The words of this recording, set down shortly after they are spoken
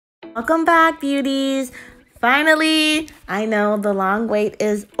Welcome back, beauties. Finally, I know the long wait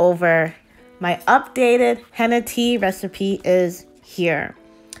is over. My updated henna tea recipe is here.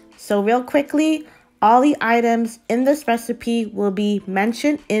 So real quickly, all the items in this recipe will be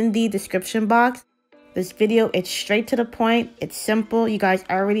mentioned in the description box. This video, it's straight to the point. It's simple. You guys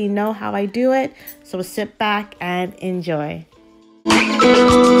already know how I do it. So sit back and enjoy.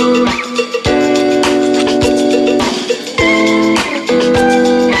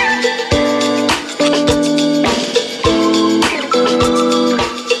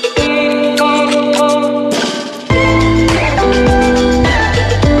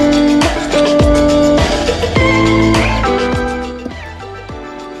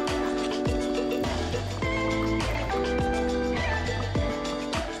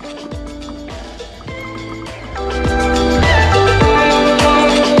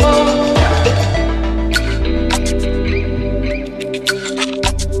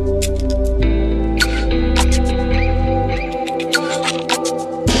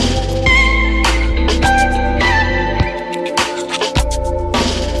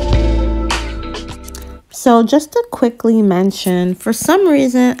 So just to quickly mention, for some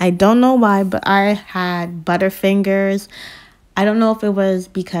reason, I don't know why, but I had butterfingers. I don't know if it was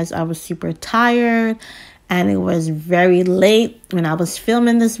because I was super tired and it was very late when I was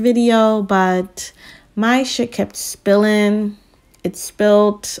filming this video, but my shit kept spilling. It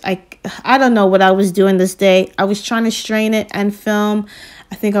spilled. I don't know what I was doing this day. I was trying to strain it and film.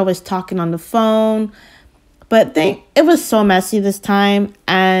 I think I was talking on the phone. But it was so messy this time,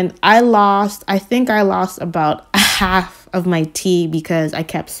 and I think I lost about half of my tea because I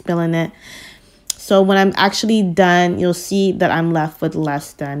kept spilling it. So when I'm actually done, you'll see that I'm left with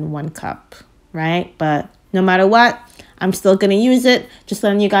less than 1 cup, right? But no matter what, I'm still going to use it. Just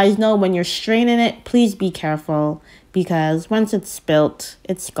letting you guys know, when you're straining it, please be careful because once it's spilt,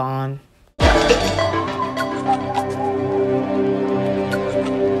 it's gone.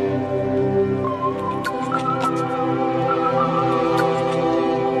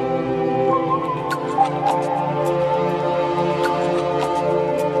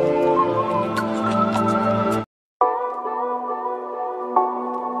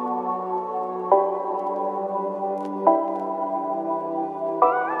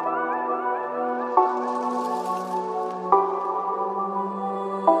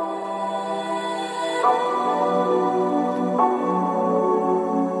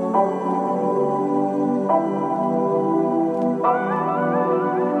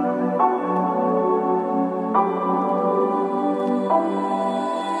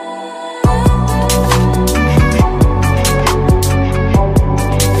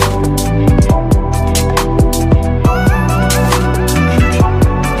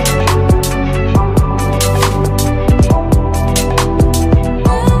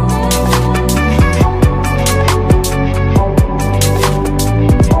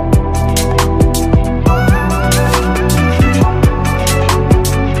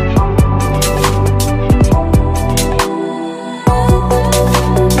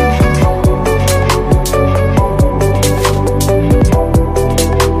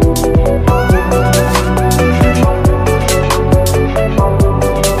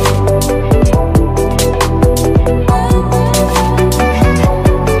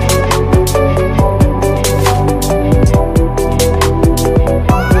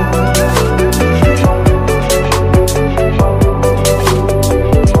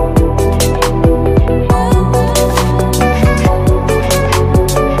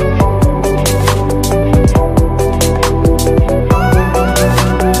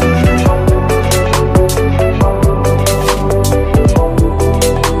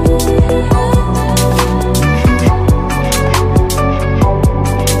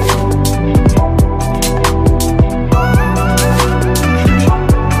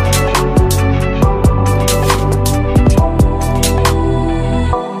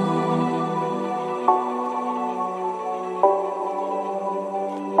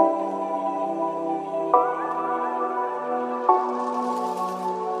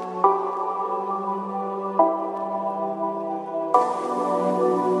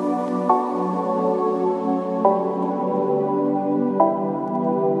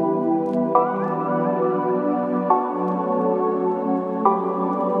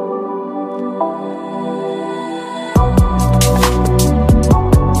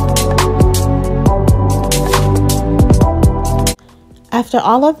 After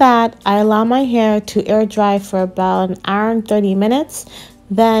all of that, I allow my hair to air dry for about 1 hour and 30 minutes.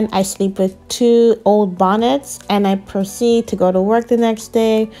 Then I sleep with 2 old bonnets and I proceed to go to work the next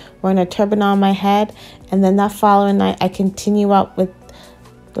day wearing a turban on my head. And then that following night, I continue up with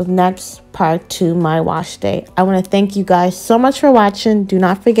the next part to my wash day. I want to thank you guys so much for watching. Do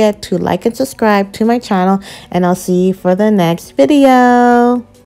not forget to like and subscribe to my channel, and I'll see you for the next video.